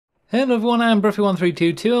Hello everyone, I'm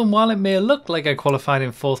Bruffy1322, and while it may look like I qualified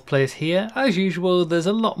in 4th place here, as usual there's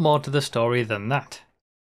a lot more to the story than that.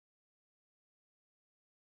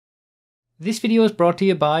 This video is brought to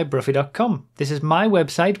you by Bruffy.com. This is my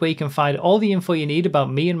website where you can find all the info you need about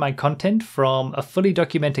me and my content, from a fully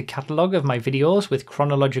documented catalogue of my videos with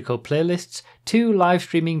chronological playlists to live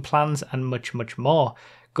streaming plans and much more.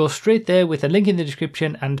 Go straight there with a link in the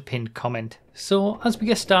description and pinned comment. So as we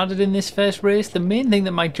get started in this first race, the main thing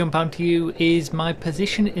that might jump out to you is my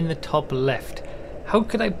position in the top left. How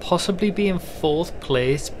could I possibly be in 4th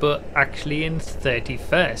place but actually in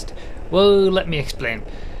 31st? Well, let me explain.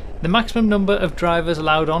 The maximum number of drivers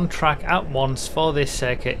allowed on track at once for this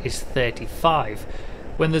circuit is 35.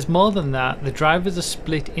 When there's more than that, the drivers are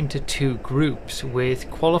split into 2 groups,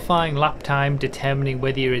 with qualifying lap time determining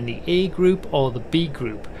whether you're in the A group or the B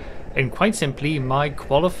group. And quite simply, my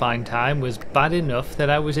qualifying time was bad enough that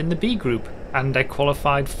I was in the B group, and I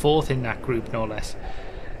qualified 4th in that group no less.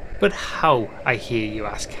 But how, I hear you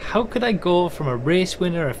ask? How could I go from a race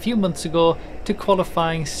winner a few months ago to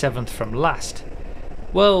qualifying 7th from last?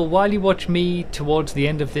 Well, while you watch me towards the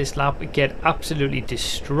end of this lap get absolutely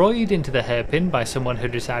destroyed into the hairpin by someone who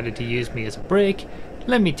decided to use me as a brake,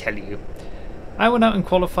 let me tell you. I went out in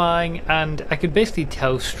qualifying and I could basically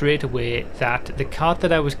tell straight away that the kart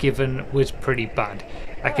that I was given was pretty bad.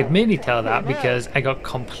 I could mainly tell that because I got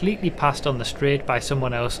completely passed on the straight by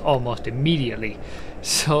someone else almost immediately.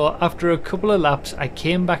 So after a couple of laps I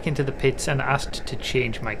came back into the pits and asked to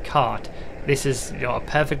change my kart. This is a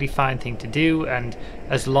perfectly fine thing to do, and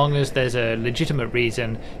as long as there's a legitimate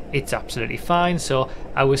reason, it's absolutely fine. So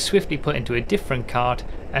I was swiftly put into a different kart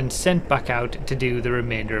and sent back out to do the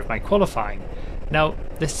remainder of my qualifying. Now,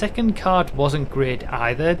 the second kart wasn't great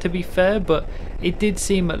either, to be fair, but it did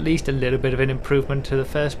seem at least a little bit of an improvement to the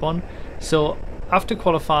first one. So after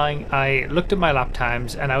qualifying, I looked at my lap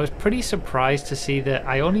times and I was pretty surprised to see that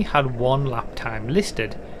I only had 1 lap time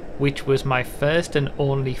listed, which was my first and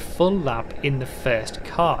only full lap in the first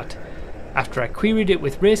kart. After I queried it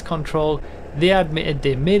with race control, they admitted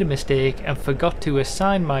they made a mistake and forgot to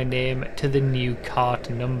assign my name to the new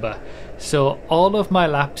kart number. So all of my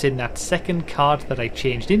laps in that second kart that I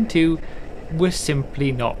changed into were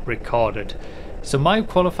simply not recorded. So my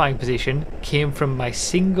qualifying position came from my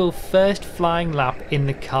single first flying lap in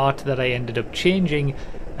the kart that I ended up changing.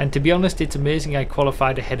 And to be honest, it's amazing I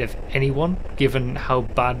qualified ahead of anyone, given how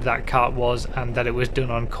bad that kart was and that it was done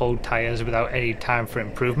on cold tyres without any time for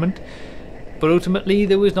improvement. But ultimately,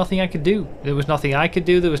 there was nothing I could do. There was nothing I could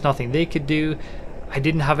do, there was nothing they could do. I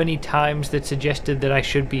didn't have any times that suggested that I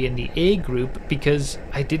should be in the A group because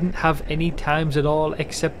I didn't have any times at all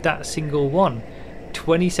except that single one.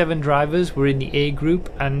 27 drivers were in the A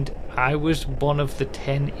group and I was one of the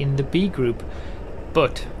 10 in the B group.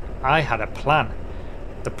 But I had a plan.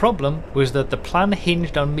 The problem was that the plan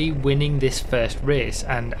hinged on me winning this first race,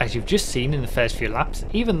 and as you've just seen in the first few laps,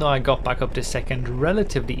 even though I got back up to second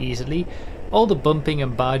relatively easily, all the bumping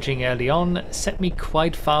and barging early on set me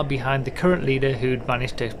quite far behind the current leader who'd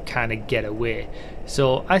managed to kind of get away,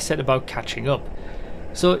 so I set about catching up.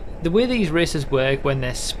 So the way these races work when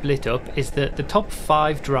they're split up is that the top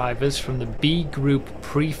 5 drivers from the B group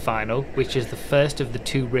pre-final, which is the first of the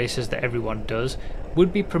 2 races that everyone does,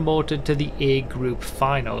 would be promoted to the A group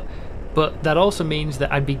final, but that also means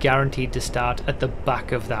that I'd be guaranteed to start at the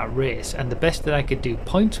back of that race, and the best that I could do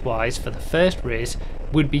points wise for the first race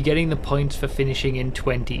would be getting the points for finishing in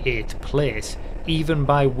 28th place. Even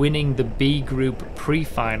by winning the B group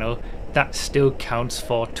pre-final, that still counts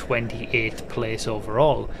for 28th place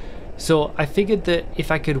overall. So I figured that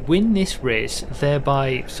if I could win this race,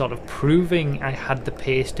 thereby sort of proving I had the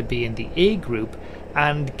pace to be in the A group,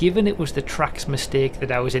 and given it was the track's mistake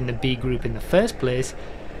that I was in the B group in the first place,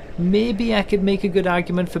 maybe I could make a good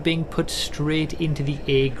argument for being put straight into the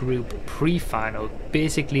A group pre-final,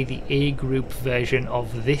 basically the A group version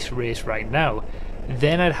of this race right now.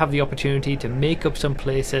 Then I'd have the opportunity to make up some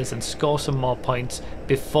places and score some more points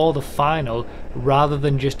before the final, rather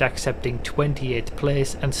than just accepting 28th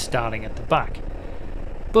place and starting at the back.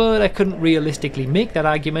 But I couldn't realistically make that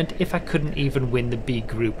argument if I couldn't even win the B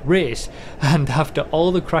group race, and after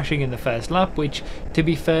all the crashing in the first lap, which to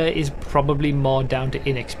be fair is probably more down to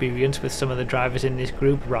inexperience with some of the drivers in this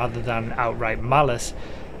group rather than outright malice,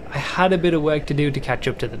 I had a bit of work to do to catch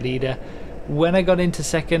up to the leader. When I got into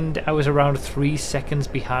second, I was around 3 seconds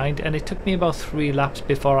behind, and it took me about 3 laps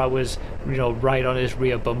before I was, right on his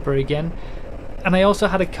rear bumper again. And I also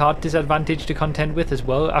had a kart disadvantage to contend with as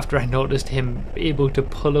well, after I noticed him able to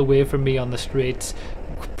pull away from me on the straights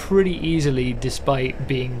pretty easily despite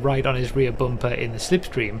being right on his rear bumper in the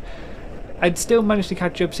slipstream. I'd still managed to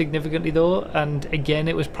catch up significantly though, and again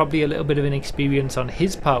it was probably a little bit of an experience on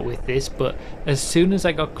his part with this, but as soon as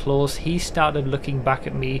I got close he started looking back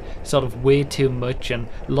at me sort of way too much and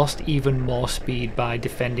lost even more speed by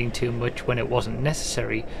defending too much when it wasn't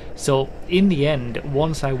necessary. So in the end,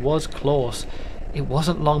 once I was close, it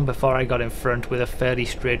wasn't long before I got in front with a fairly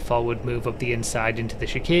straightforward move up the inside into the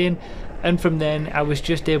chicane, and from then I was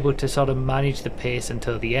just able to sort of manage the pace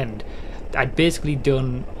until the end. I'd basically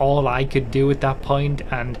done all I could do at that point,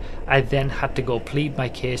 and I then had to go plead my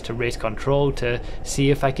case to Race Control to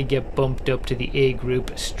see if I could get bumped up to the A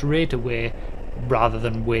group straight away rather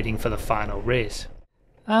than waiting for the final race.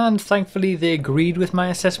 And thankfully they agreed with my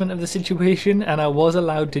assessment of the situation, and I was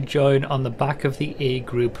allowed to join on the back of the A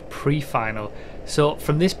group pre-final. So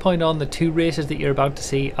from this point on, the 2 races that you're about to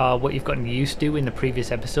see are what you've gotten used to in the previous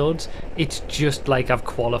episodes. It's just like I've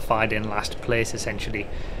qualified in last place essentially.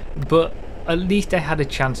 But at least I had a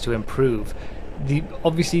chance to improve.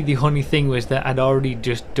 Obviously the only thing was that I'd already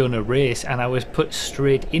just done a race and I was put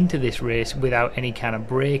straight into this race without any kind of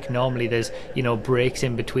break. Normally there's, you know, breaks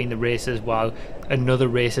in between the races while another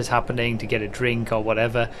race is happening to get a drink or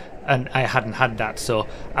whatever, and I hadn't had that, so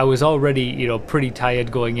I was already, you know, pretty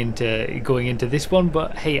tired going into this one.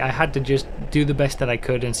 But hey, I had to just do the best that I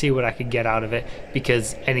could and see what I could get out of it,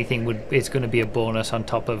 because anything it's going to be a bonus on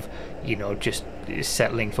top of, you know, just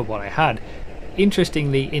settling for what I had.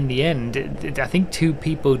 Interestingly, in the end, I think 2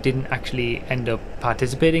 people didn't actually end up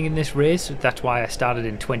participating in this race. That's why I started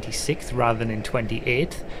in 26th rather than in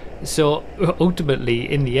 28th. So ultimately,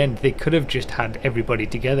 in the end, they could have just had everybody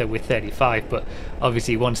together with 35, but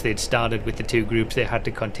obviously once they'd started with the 2 groups, they had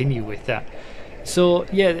to continue with that. So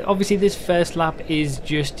yeah, obviously this first lap is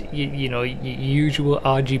just you know, usual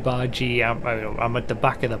argy-bargy. I'm at the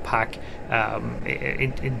back of the pack.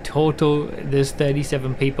 In total there's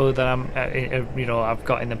 37 people that I'm you know, I've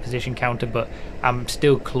got in the position counter, but I'm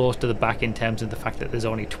still close to the back in terms of the fact that there's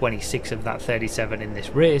only 26 of that 37 in this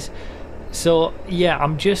race. So yeah,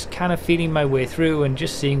 I'm just kind of feeling my way through and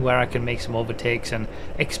just seeing where I can make some overtakes, and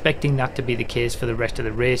expecting that to be the case for the rest of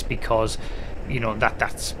the race, because you know,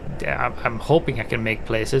 I'm hoping I can make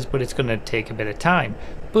places, but it's going to take a bit of time.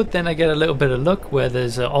 But then I get a little bit of luck where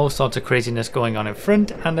there's all sorts of craziness going on in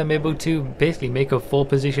front, and I'm able to basically make up 4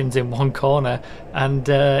 positions in one corner, and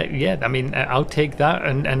yeah, I mean, I'll take that,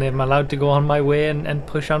 and I'm allowed to go on my way and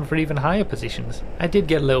push on for even higher positions. I did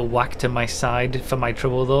get a little whack to my side for my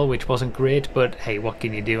trouble though, which wasn't great, but hey, what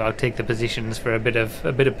can you do? I'll take the positions for a bit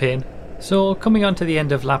of pain. So coming on to the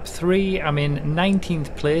end of lap 3, I'm in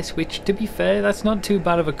 19th place, which to be fair, that's not too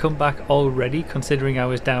bad of a comeback already, considering I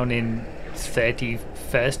was down in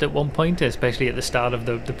 31st at one point, especially at the start of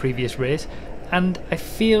the previous race. And I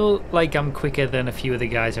feel like I'm quicker than a few of the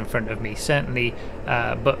guys in front of me, certainly,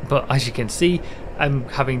 but as you can see, I'm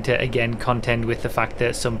having to again contend with the fact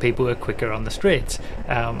that some people are quicker on the straights,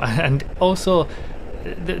 and also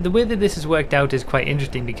the way that this has worked out is quite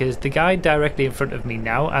interesting, because the guy directly in front of me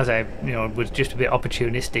now, as I was just a bit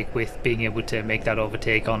opportunistic with being able to make that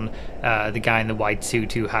overtake on the guy in the white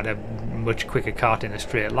suit who had a much quicker kart in a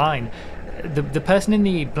straight line. The person in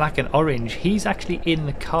the black and orange, he's actually in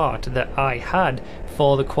the kart that I had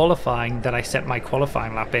for the qualifying, that I set my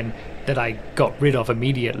qualifying lap in, that I got rid of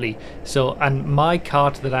immediately. So, and my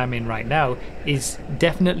kart that I'm in right now is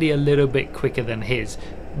definitely a little bit quicker than his.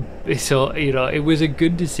 So, you know, it was a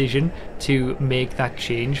good decision to make that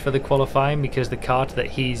change for the qualifying, because the kart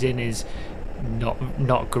that he's in is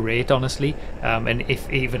not great, honestly, and if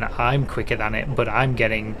even I'm quicker than it, but I'm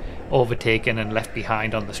getting overtaken and left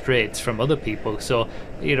behind on the straights from other people. So,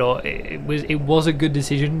 you know, it was a good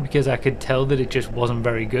decision, because I could tell that it just wasn't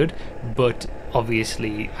very good, but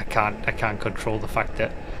obviously I can't control the fact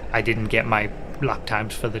that I didn't get my lap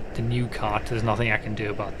times for the new kart. There's nothing I can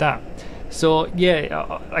do about that. So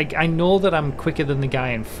yeah, I know that I'm quicker than the guy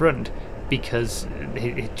in front, because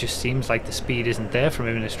it just seems like the speed isn't there from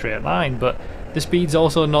him in a straight line, but the speed's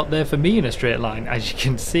also not there for me in a straight line, as you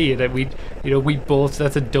can see. That we both,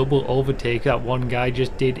 that's a double overtake that one guy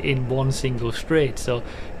just did in one single straight. So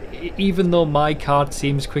even though my kart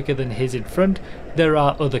seems quicker than his in front, there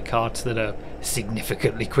are other karts that are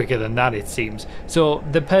significantly quicker than that, it seems. So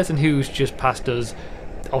the person who's just passed us,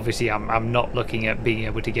 obviously I'm not looking at being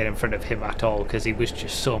able to get in front of him at all, because he was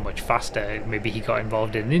just so much faster. Maybe he got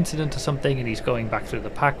involved in an incident or something and he's going back through the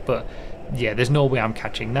pack, but yeah, there's no way I'm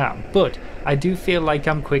catching that. But I do feel like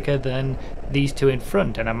I'm quicker than these 2 in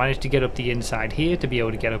front, and I managed to get up the inside here to be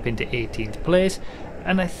able to get up into 18th place.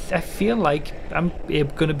 and I feel like I'm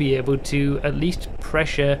going to be able to at least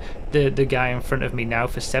pressure the guy in front of me now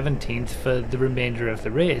for 17th for the remainder of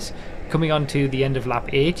the race. Coming on to the end of lap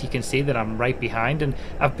 8, you can see that I'm right behind, and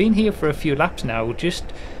I've been here for a few laps now, just,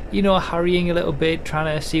 you know, hurrying a little bit,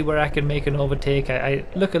 trying to see where I can make an overtake. I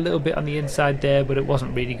look a little bit on the inside there, but it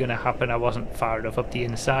wasn't really going to happen. I wasn't far enough up the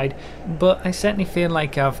inside, but I certainly feel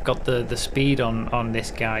like I've got the speed on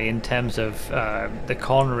this guy in terms of the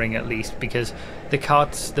cornering at least, because the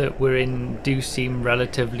karts that we're in do seem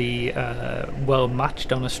relatively well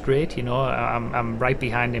matched on a straight. You know, I'm right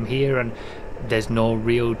behind him here, and there's no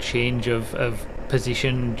real change of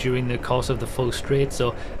position during the course of the full straight,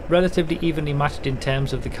 so relatively evenly matched in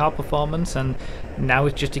terms of the car performance. And now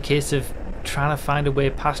it's just a case of trying to find a way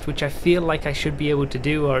past, which I feel like I should be able to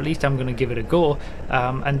do, or at least I'm going to give it a go.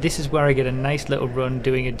 And this is where I get a nice little run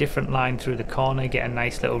doing a different line through the corner, get a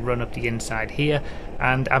nice little run up the inside here,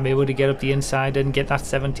 and I'm able to get up the inside and get that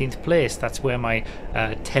 17th place. That's where my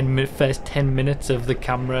first 10 minutes of the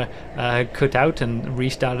camera cut out and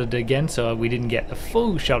restarted again, so we didn't get a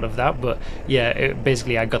full shot of that. But yeah,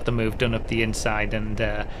 basically I got the move done up the inside, and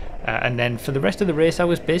then for the rest of the race I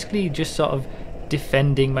was basically just sort of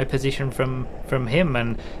defending my position from him,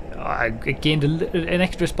 and I gained an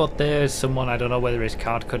extra spot there. Someone, I don't know whether his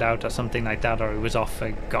card cut out or something like that, or he was off,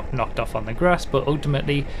 got knocked off on the grass, but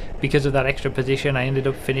ultimately because of that extra position I ended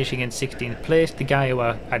up finishing in 16th place. The guy who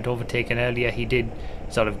I'd overtaken earlier, he did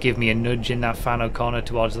sort of give me a nudge in that final corner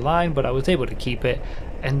towards the line, but I was able to keep it.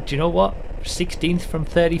 And do you know what, 16th from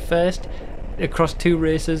 31st across 2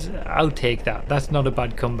 races, I'll take that. That's not a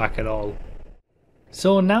bad comeback at all.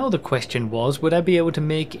 So now the question was, would I be able to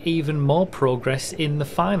make even more progress in the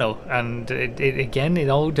final? And again, it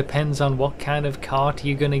all depends on what kind of kart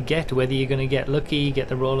you're going to get, whether you're going to get lucky, get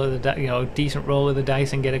the roll of the decent roll of the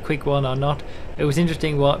dice and get a quick one or not. It was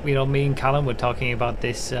interesting what, you know, me and Callum were talking about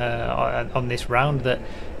this on this round, that,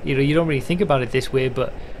 you know, you don't really think about it this way,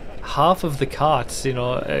 but half of the karts, you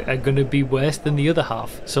know, are going to be worse than the other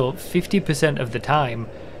half. So 50% of the time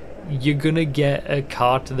you're gonna get a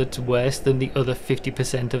kart that's worse than the other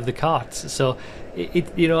 50% of the karts. So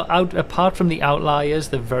it you know, apart from the outliers,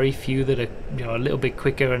 the very few that are, you know, a little bit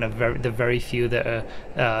quicker, and the very few that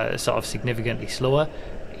are sort of significantly slower,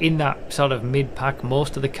 in that sort of mid pack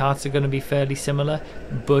most of the karts are going to be fairly similar.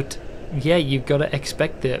 But yeah, you've got to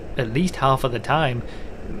expect that at least half of the time,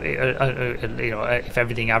 you know, if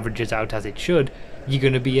everything averages out as it should, you're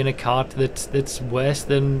going to be in a kart that's worse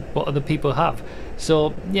than what other people have.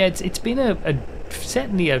 So yeah, it's been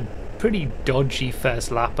certainly a pretty dodgy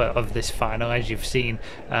first lap of this final, as you've seen.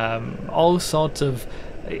 All sorts of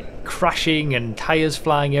crashing and tyres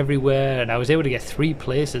flying everywhere, and I was able to get 3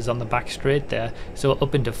 places on the back straight there, so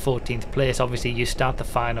up into 14th place. Obviously you start the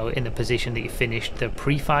final in the position that you finished the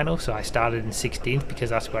pre-final, so I started in 16th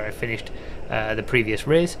because that's where I finished the previous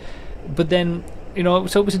race. But then, you know,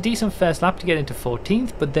 so it was a decent first lap to get into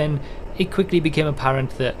 14th, but then it quickly became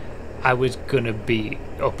apparent that I was gonna be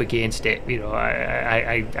up against it. You know,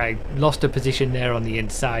 I lost a position there on the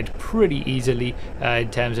inside pretty easily in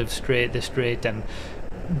terms of the straight, and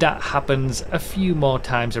that happens a few more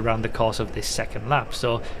times around the course of this second lap.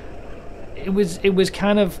 So it was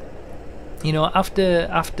kind of, you know, after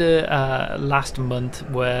last month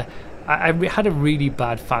where I had a really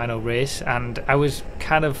bad final race, and I was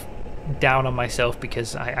kind of down on myself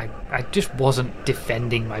because I just wasn't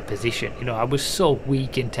defending my position. You know, I was so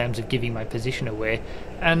weak in terms of giving my position away,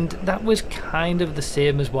 and that was kind of the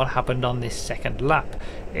same as what happened on this second lap.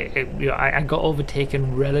 You know, I got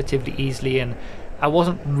overtaken relatively easily, and I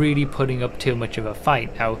wasn't really putting up too much of a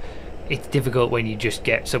fight. Now, it's difficult when you just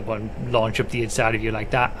get someone launch up the inside of you like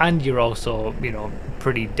that, and you're also, you know,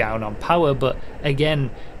 pretty down on power. But again,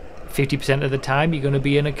 50% of the time you're going to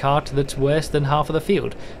be in a kart that's worse than half of the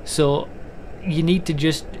field, so you need to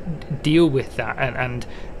just deal with that. And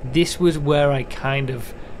this was where I kind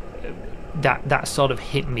of that sort of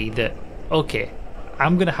hit me that, okay,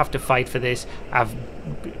 I'm going to have to fight for this. I've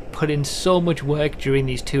put in so much work during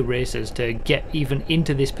these 2 races to get even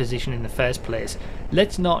into this position in the first place.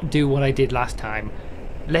 Let's not do what I did last time.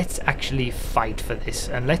 Let's actually fight for this,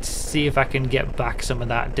 and let's see if I can get back some of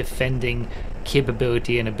that defending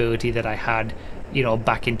capability and ability that I had, you know,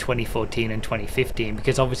 back in 2014 and 2015,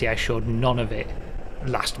 because obviously I showed none of it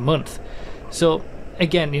last month. So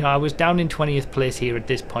again, you know, I was down in 20th place here at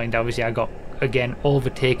this point. Obviously I got again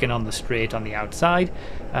overtaken on the straight on the outside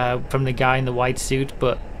from the guy in the white suit,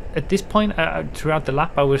 but at this point throughout the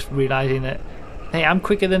lap I was realizing that, hey, I'm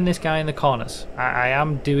quicker than this guy in the corners. I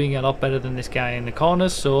am doing a lot better than this guy in the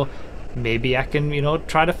corners, so maybe I can, you know,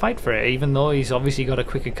 try to fight for it. Even though he's obviously got a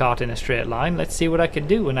quicker kart in a straight line, let's see what I can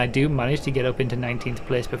do. And I do manage to get up into 19th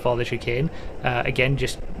place before the chicane. Again,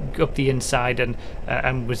 just up the inside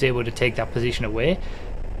and was able to take that position away.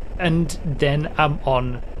 And then I'm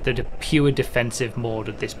on the pure defensive mode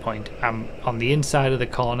at this point. I'm on the inside of the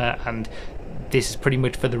corner, and this is pretty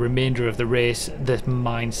much for the remainder of the race the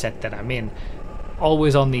mindset that I'm in.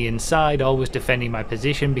 Always on the inside, always defending my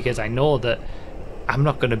position, because I know that I'm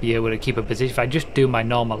not going to be able to keep a position if I just do my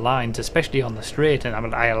normal lines, especially on the straight,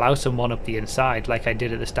 and I allow someone up the inside like I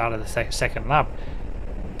did at the start of the second lap.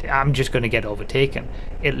 I'm just going to get overtaken.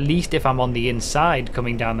 At least if I'm on the inside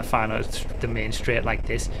coming down the main straight like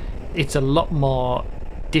this, it's a lot more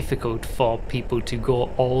difficult for people to go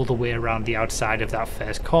all the way around the outside of that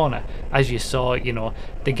first corner. As you saw, you know,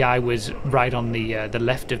 the guy was right on the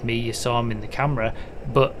left of me. You saw him in the camera,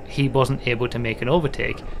 but he wasn't able to make an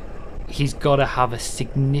overtake. He's got to have a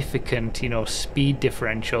significant, you know, speed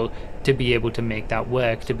differential to be able to make that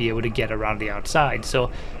work, to be able to get around the outside.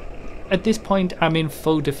 So at this point I'm in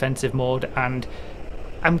full defensive mode, and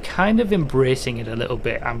I'm kind of embracing it a little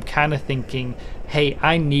bit. I'm kind of thinking, hey,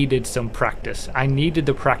 I needed some practice. I needed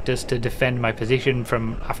the practice to defend my position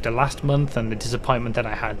from after last month and the disappointment that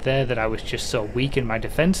I had there, that I was just so weak in my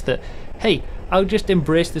defense that, hey, I'll just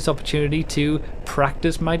embrace this opportunity to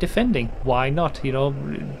practice my defending. Why not? You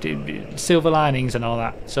know, silver linings and all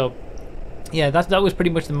that. So yeah, that was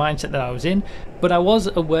pretty much the mindset that I was in. But I was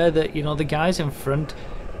aware that, you know, the guys in front,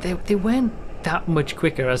 they weren't that much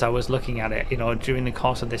quicker as I was looking at it, you know, during the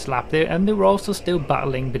course of this lap. And they were also still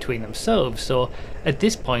battling between themselves. So at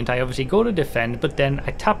this point I obviously go to defend, but then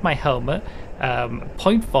I tap my helmet,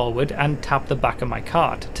 point forward and tap the back of my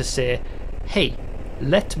kart to say, hey,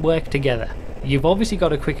 let's work together. You've obviously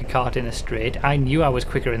got a quicker kart in a straight. I knew I was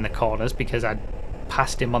quicker in the corners because I'd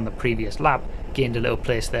passed him on the previous lap. Gained a little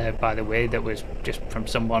place there, by the way, that was just from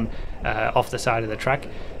someone off the side of the track.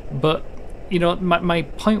 But, you know, my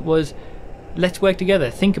point was, let's work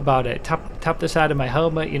together. Think about it. Tap the side of my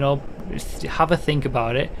helmet, you know, have a think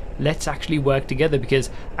about it. Let's actually work together, because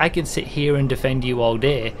I can sit here and defend you all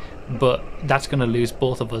day, but that's going to lose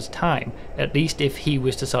both of us time. At least if he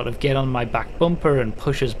was to sort of get on my back bumper and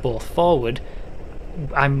push us both forward,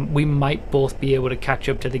 we might both be able to catch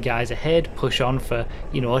up to the guys ahead, push on for,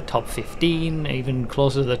 you know, a top 15, even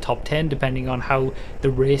closer to the top 10, depending on how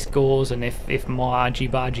the race goes and if more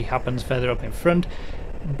argy-bargy happens further up in front.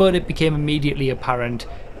 But it became immediately apparent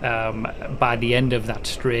by the end of that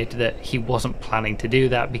straight that he wasn't planning to do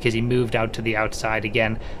that, because he moved out to the outside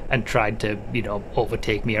again and tried to, you know,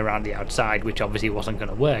 overtake me around the outside, which obviously wasn't going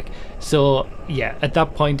to work. So yeah, at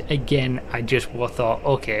that point again I just thought,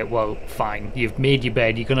 okay, well fine, you've made your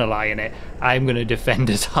bed, you're going to lie in it. I'm going to defend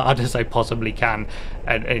as hard as I possibly can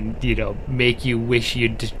and you know, make you wish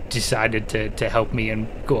you'd decided to help me and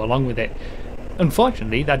go along with it.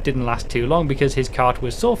 Unfortunately, that didn't last too long, because his kart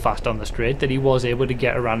was so fast on the straight that he was able to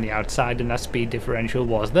get around the outside, and that speed differential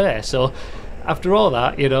was there. So after all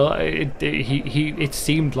that, you know, it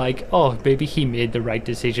seemed like, oh, maybe he made the right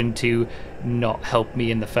decision to not help me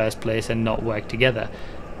in the first place and not work together.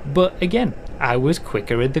 But again, I was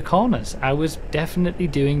quicker in the corners. I was definitely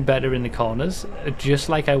doing better in the corners, just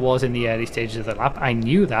like I was in the early stages of the lap. I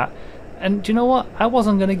knew that. And do you know what? I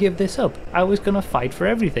wasn't going to give this up. I was going to fight for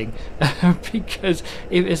everything. Because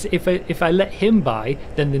if I let him by,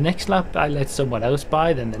 then the next lap I let someone else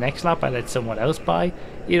by, then the next lap I let someone else by.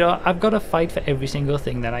 You know, I've got to fight for every single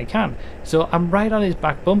thing that I can. So I'm right on his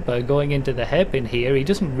back bumper going into the hairpin here. He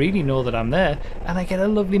doesn't really know that I'm there. And I get a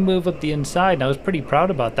lovely move up the inside. And I was pretty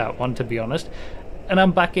proud about that one, to be honest. And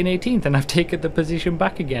I'm back in 18th, and I've taken the position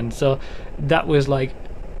back again. So that was like,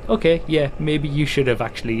 okay, yeah, maybe you should have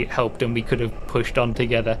actually helped and we could have pushed on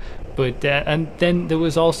together. But and then there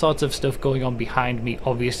was all sorts of stuff going on behind me,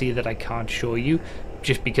 obviously, that I can't show you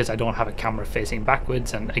just because I don't have a camera facing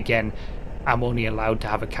backwards. And again, I'm only allowed to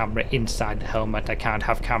have a camera inside the helmet. I can't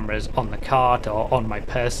have cameras on the kart or on my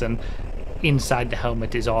person. Inside the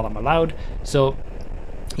helmet is all I'm allowed. So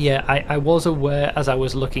yeah, I was aware as I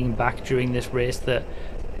was looking back during this race that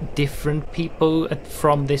different people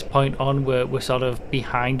from this point on were sort of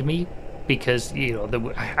behind me, because, you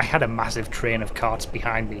know, I had a massive train of carts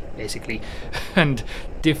behind me basically, and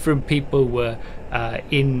different people were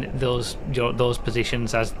in those, you know, those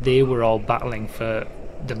positions as they were all battling for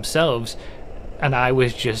themselves, and I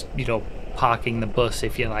was just, you know, parking the bus,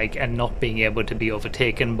 if you like, and not being able to be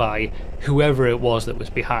overtaken by whoever it was that was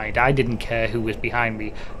behind. I didn't care who was behind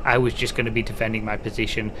me. I was just going to be defending my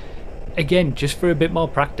position, again, just for a bit more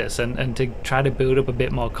practice and to try to build up a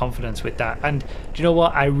bit more confidence with that. And do you know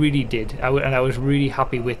what? I really did. And I was really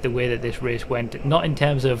happy with the way that this race went, not in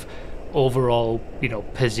terms of overall, you know,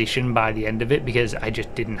 position by the end of it, because I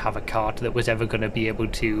just didn't have a kart that was ever going to be able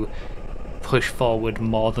to push forward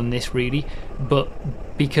more than this, really. But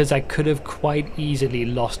because I could have quite easily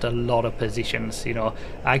lost a lot of positions, you know,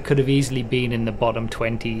 I could have easily been in the bottom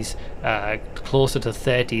 20s, closer to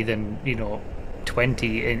 30 than, you know,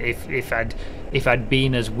 20, and if I'd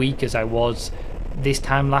been as weak as I was this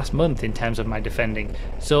time last month in terms of my defending.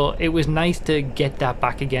 So it was nice to get that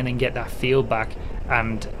back again and get that feel back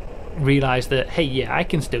and realize that, hey, yeah, I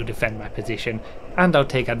can still defend my position, and I'll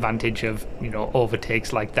take advantage of, you know,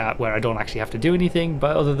 overtakes like that where I don't actually have to do anything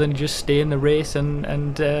but other than just stay in the race,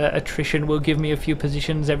 and attrition will give me a few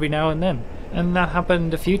positions every now and then. And that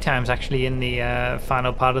happened a few times actually in the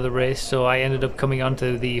final part of the race. So I ended up coming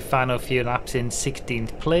onto the final few laps in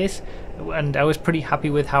 16th place, and I was pretty happy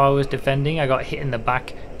with how I was defending. I got hit in the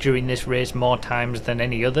back during this race more times than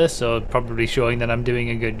any other, so probably showing that I'm doing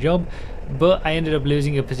a good job. But I ended up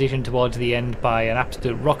losing a position towards the end by an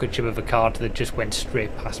absolute rocket ship of a kart that just went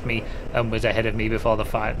straight past me and was ahead of me before the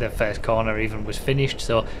first corner even was finished.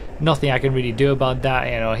 So nothing I can really do about that.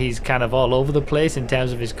 You know, he's kind of all over the place in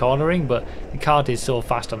terms of his cornering, but the kart is so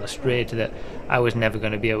fast on the straight that I was never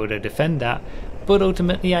going to be able to defend that. But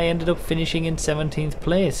ultimately I ended up finishing in 17th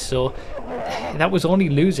place, so that was only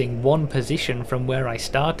losing one position from where I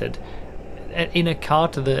started in a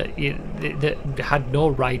kart that had no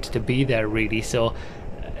right to be there, really. So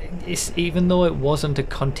even though it wasn't a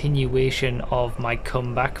continuation of my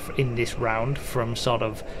comeback in this round from sort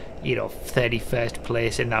of, you know, 31st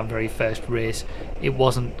place in that very first race, it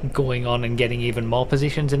wasn't going on and getting even more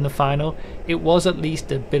positions in the final. It was at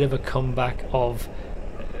least a bit of a comeback of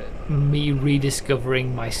me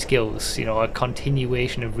rediscovering my skills, you know, a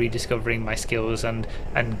continuation of rediscovering my skills and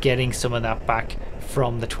getting some of that back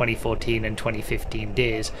from the 2014 and 2015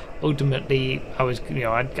 days. Ultimately, I was, you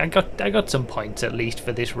know, I got some points at least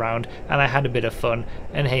for this round, and I had a bit of fun.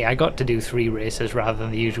 And hey, I got to do 3 races rather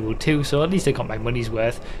than the usual 2, so at least I got my money's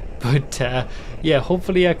worth. But yeah,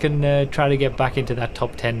 hopefully I can try to get back into that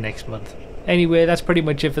top 10 next month. Anyway, that's pretty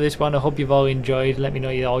much it for this one. I hope you've all enjoyed. Let me know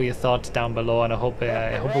all your thoughts down below, and I hope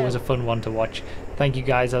it was a fun one to watch. Thank you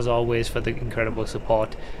guys as always for the incredible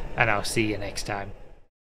support, and I'll see you next time.